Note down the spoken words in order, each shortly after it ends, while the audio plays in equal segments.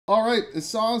All right, it's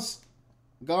Sauce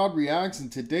God Reacts, and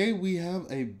today we have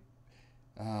a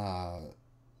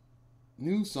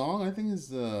new song. I think it's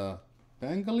the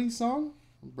Bengali song,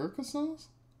 Burka songs,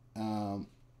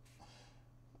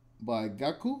 by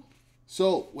Kaku.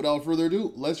 So, without further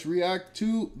ado, let's react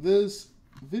to this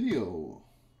video.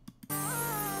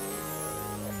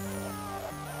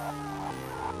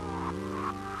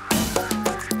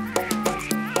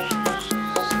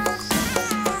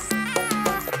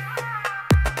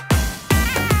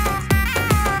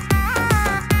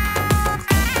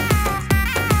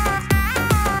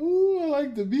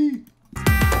 The beat.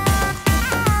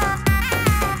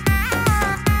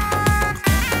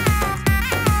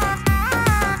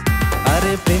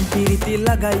 আরে প্রেম প্রীতি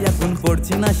লাগাই এখন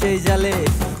পড়ছি না সেই জালে,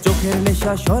 চোখের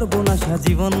নেশা সর্বনাশা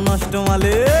জীবন নষ্ট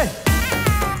মালে।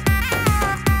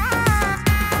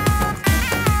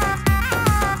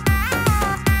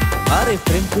 আরে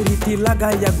প্রেম প্রীতি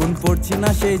লাগাই এখন পড়ছি না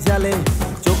সেই জালে,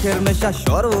 চোখের নেশা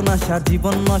সর্বনাশা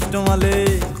জীবন নষ্ট মালে।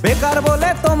 বেকার বলে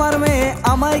তোমার মেয়ে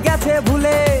আমায় গেছে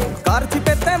ভুলে, কার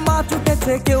চিপেতে মাছ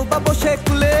উঠেছে কেউ বা বসে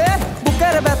কুলে।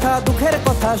 বুকের ব্যথা দুঃখের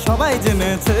কথা সবাই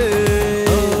জেনেছে।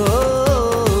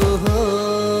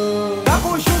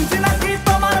 কাকু শুনছি নাকি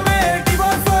তোমার মেয়ের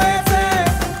ডিভোর্স হয়েছে,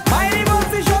 মাইরি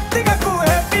বলছি সত্যি কাকু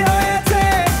হ্যাপি হয়েছে।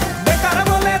 বেকার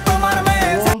বলে তোমার মেয়ে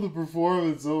The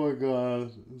performance, oh my god,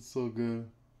 it's so good.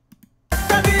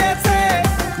 দিয়েছে,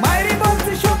 মাইরি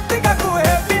বলছি সত্যি কাকু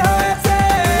হ্যাপি হয়েছে।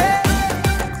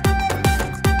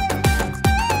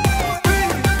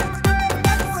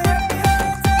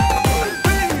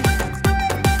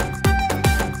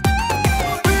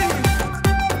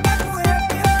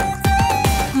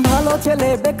 ভালো ছেলে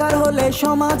বেকার হলে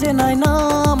সমাজে নাই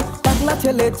নাম, টাকলা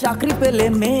ছেলে চাকরি পেলে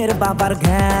মেয়ের বাবার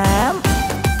ঘ্যাম।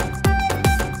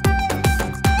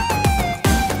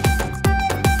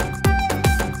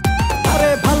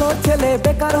 ছেলে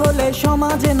বেকার হলে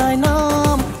সমাজে নাই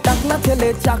নাম, টাকলা ছেলে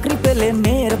চাকরি পেলে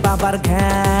মেয়ের বাবার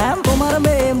ঘ্যাম। তোমার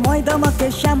মেয়ে ময়দা মাখে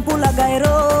শ্যাম্পু লাগায়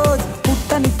রোজ,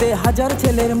 ফুটতানিতে হাজার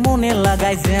ছেলের মনে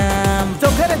লাগায় জ্যাম।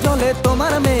 চোখের জলে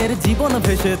তোমার মেয়ের জীবন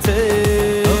ভেসেছে।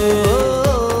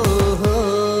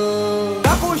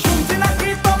 কাকু শুনছি নাকি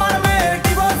তোমার মেয়ের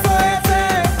ডিভোর্স হয়েছে,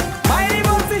 মাইরি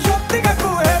বলছি সত্যি কাকু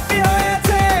হ্যাপি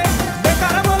হয়েছে।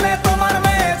 বেকার বলে তোমার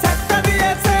মেয়ে ধাক্কা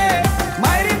দিয়েছে,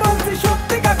 মাইরি বলছি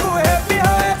সত্যি কাকু হ্যাপি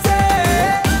হয়েছে।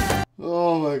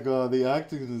 Oh my god, the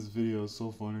acting in this video is so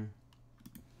funny.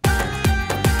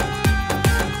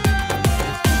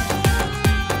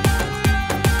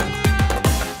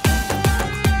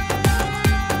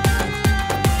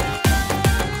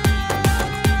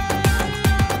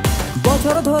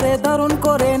 বছর ধরে দারুণ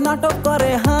করে নাটক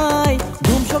করে হাই,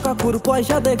 ধুমশো কাকুর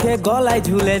পয়সা দেখে গলায়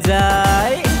ঝুলে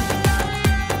যায়।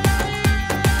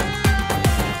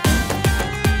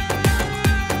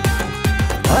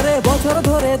 আরে বছর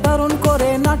ধরে দারুণ করে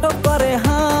নাটক করে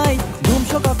হাই,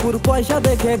 ধুমশো কাকুর পয়সা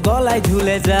দেখে গলায়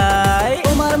ঝুলে যায়।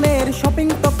 তোমার মেয়ের শপিং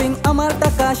টপিং আমার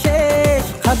টাকা শেষ,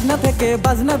 খাজনা থেকে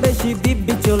বাজনা বেশি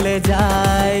দিব্যি চলে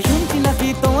যায়। শুনছি নাকি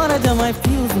তোমার জামাই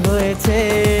ফিউজ হয়েছে।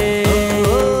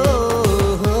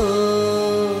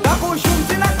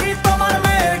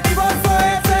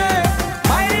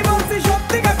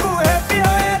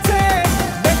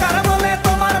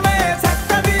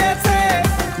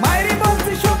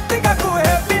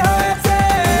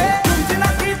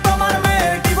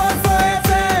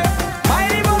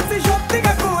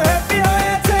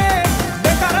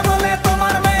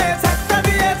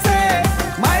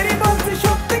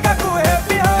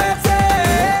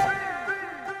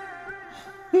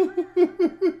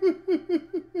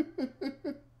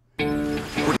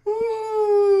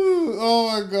 Oh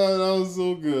my god, that was so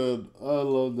good. I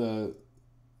love that.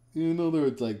 Even though there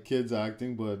were like kids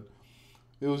acting, but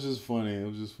it was just funny. It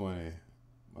was just funny.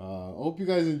 Hope you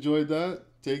guys enjoyed that.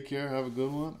 Take care, have a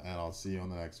good one, and I'll see you on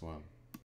the next one.